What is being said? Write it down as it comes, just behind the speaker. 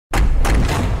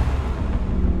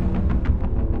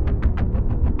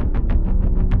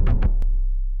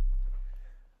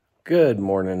Good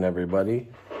morning, everybody.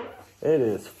 It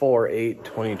is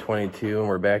 4/8/2022, and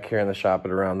we're back here in the shop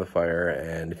at Around the Fire.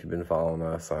 And if you've been following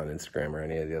us on Instagram or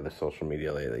any of the other social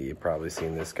media lately, you've probably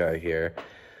seen this guy here.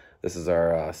 This is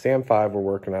our Sam 5 we're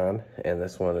working on, and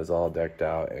this one is all decked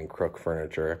out in Kpyk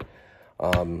furniture.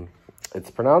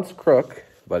 It's pronounced Kpyk,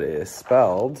 but it is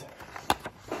spelled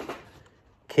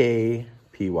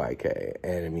Kpyk,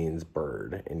 and it means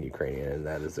bird in Ukrainian, and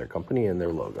that is their company and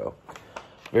their logo.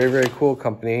 Very, very cool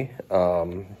company.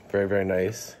 Very, very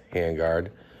nice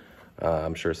handguard.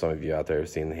 I'm sure some of you out there have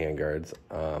seen the handguards.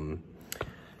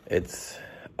 It's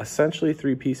essentially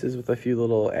 3 pieces with a few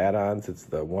little add-ons. It's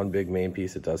the one big main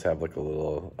piece. It does have like a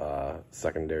little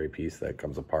secondary piece that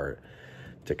comes apart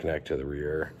to connect to the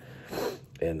rear.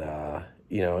 And,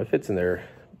 you know, it fits in there.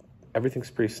 Everything's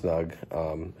pretty snug.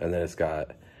 And then it's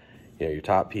got, you know, your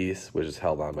top piece, which is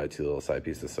held on by 2 little side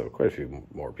pieces, so quite a few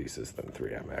more pieces than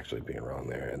 3. I'm actually being wrong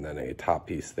there. And then a top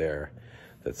piece there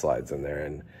that slides in there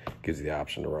and gives you the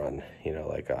option to run, you know,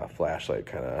 like a flashlight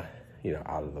kind of, you know,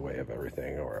 out of the way of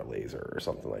everything, or a laser or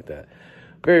something like that.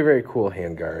 Very, very cool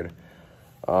handguard.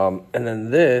 And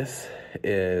then this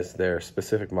is their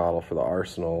specific model for the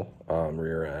Arsenal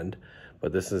rear end,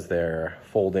 but this is their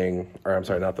folding, or I'm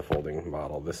sorry, not the folding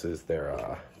model. This is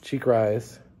their cheek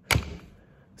rise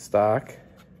stock,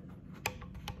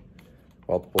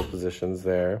 multiple positions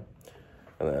there,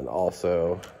 and then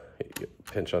also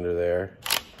pinch under there,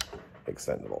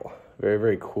 extendable. Very,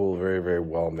 very cool, very, very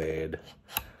well made.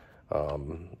 A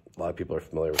lot of people are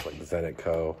familiar with like Zenit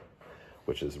Co,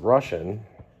 which is Russian,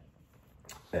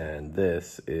 and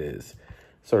this is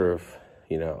sort of,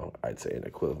 you know, I'd say an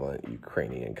equivalent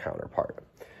Ukrainian counterpart.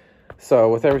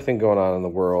 So with everything going on in the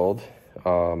world,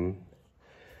 you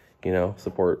know,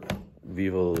 support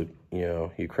Viva, you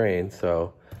know, Ukraine.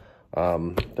 So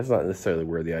that's not necessarily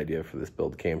where the idea for this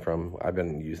build came from. I've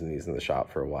been using these in the shop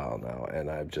for a while now, and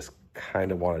I've just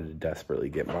kind of wanted to desperately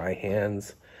get my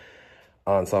hands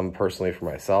on some personally for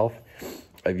myself.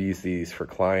 I've used these for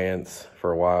clients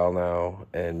for a while now,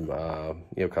 and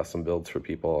you know, custom builds for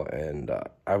people, and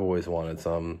I've always wanted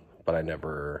some, but I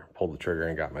never pulled the trigger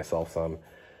and got myself some.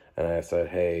 And I said,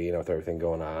 hey, you know, with everything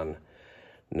going on,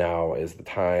 now is the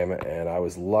time. And I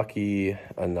was lucky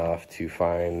enough to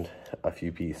find a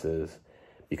few pieces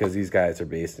because these guys are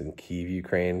based in Kyiv,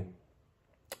 Ukraine.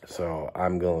 So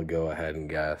I'm going to go ahead and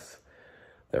guess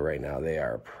that right now they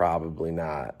are probably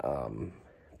not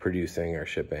producing or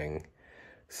shipping.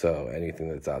 So anything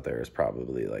that's out there is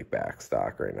probably like back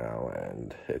stock right now,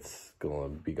 and it's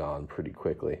going to be gone pretty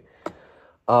quickly.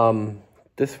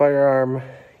 This firearm,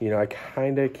 you know, I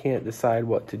kind of can't decide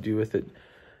what to do with it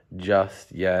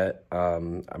just yet.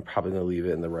 I'm probably going to leave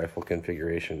it in the rifle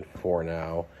configuration for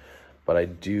now, but I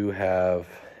do have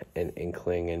an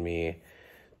inkling in me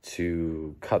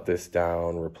to cut this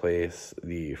down, replace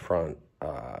the front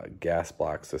gas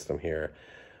block system here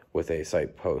with a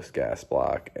sight post gas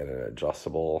block and an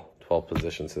adjustable 12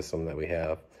 position system that we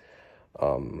have.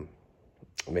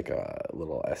 Make a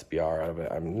little SBR out of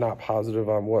it. I'm not positive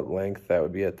on what length that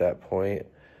would be at that point.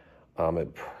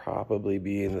 It'd probably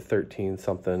be in the 13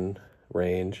 something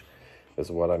range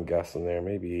is what I'm guessing there.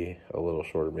 Maybe a little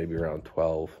shorter, maybe around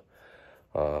 12,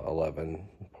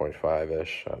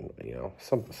 11.5-ish, you know,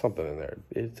 something in there.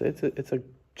 It's a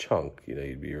chunk, you know,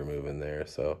 you'd be removing there.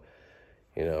 So,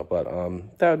 you know, but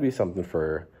that would be something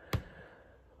for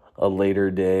a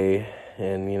later day.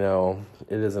 And, you know,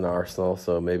 it is an Arsenal,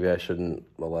 so maybe I shouldn't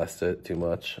molest it too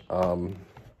much.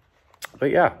 But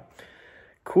yeah,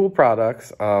 cool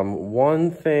products.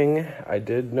 One thing I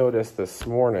did notice this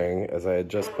morning, as I had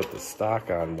just put the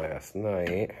stock on last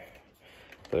night,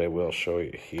 that I will show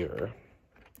you here.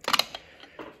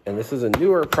 And this is a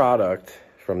newer product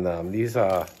from them. These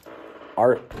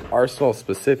Arsenal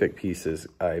specific pieces,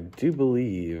 I do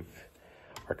believe,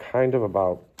 are kind of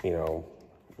about, you know,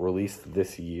 released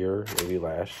this year, maybe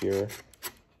last year.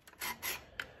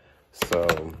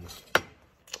 So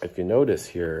if you notice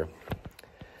here,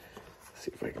 let's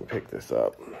see if I can pick this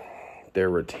up.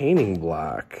 Their retaining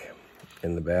block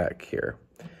in the back here.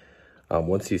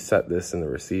 Once you set this in the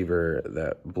receiver,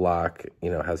 that block, you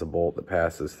know, has a bolt that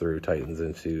passes through, tightens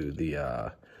into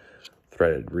the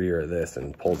threaded rear of this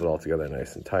and pulls it all together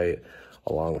nice and tight,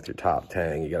 along with your top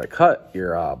tang. You got to cut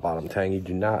your bottom tang. You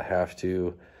do not have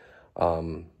to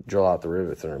drill out the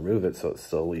rivets and remove it, so it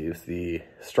still leaves the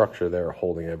structure there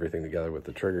holding everything together with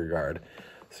the trigger guard,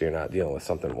 so you're not dealing with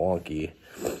something wonky.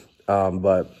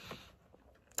 But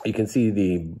you can see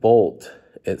the bolt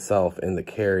itself in the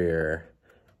carrier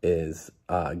is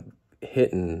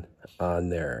hitting on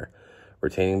their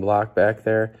retaining block back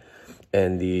there.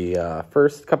 And the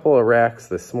first couple of racks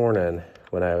this morning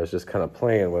when I was just kind of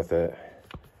playing with it,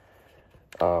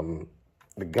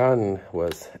 the gun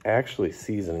was actually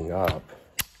seasoning up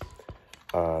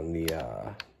on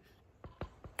the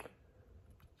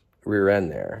rear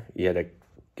end there. You had to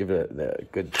give it a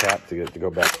good tap to get it to go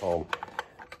back home.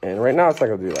 And right now it's not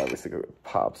going to do that, obviously it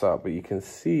pops out, but you can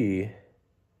see,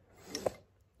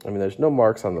 I mean, there's no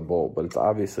marks on the bolt, but it's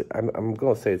obviously, I'm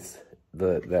going to say it's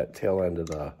that tail end of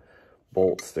the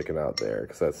bolt sticking out there,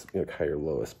 because that's, you know, kind of your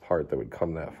lowest part that would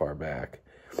come that far back.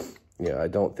 Yeah, I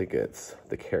don't think it's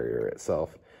the carrier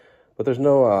itself, but there's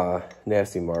no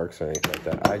nasty marks or anything like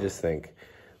that. I just think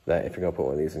that if you're gonna put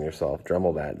one of these in yourself,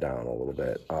 Dremel that down a little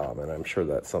bit, and I'm sure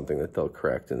that's something that they'll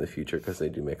correct in the future, because they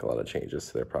do make a lot of changes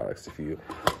to their products. If you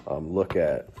look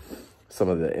at some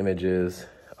of the images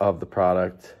of the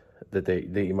product that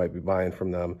you might be buying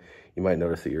from them, you might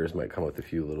notice that yours might come with a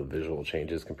few little visual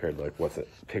changes compared to like what's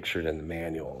pictured in the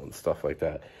manual and stuff like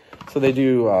that. So they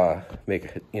do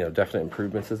make, you know, definite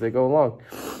improvements as they go along.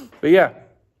 But yeah,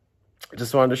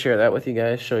 just wanted to share that with you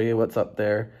guys, show you what's up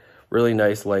there. Really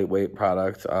nice, lightweight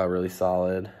product, really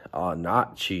solid,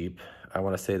 not cheap. I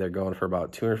want to say they're going for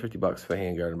about 250 bucks for the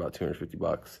handguard and about 250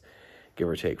 bucks, give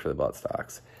or take, for the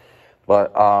buttstocks.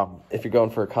 But if you're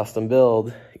going for a custom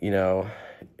build, you know,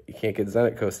 you can't get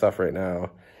Zenitco stuff right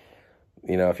now.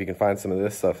 You know, if you can find some of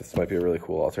this stuff, this might be a really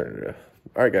cool alternative.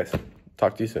 All right, guys,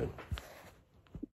 talk to you soon.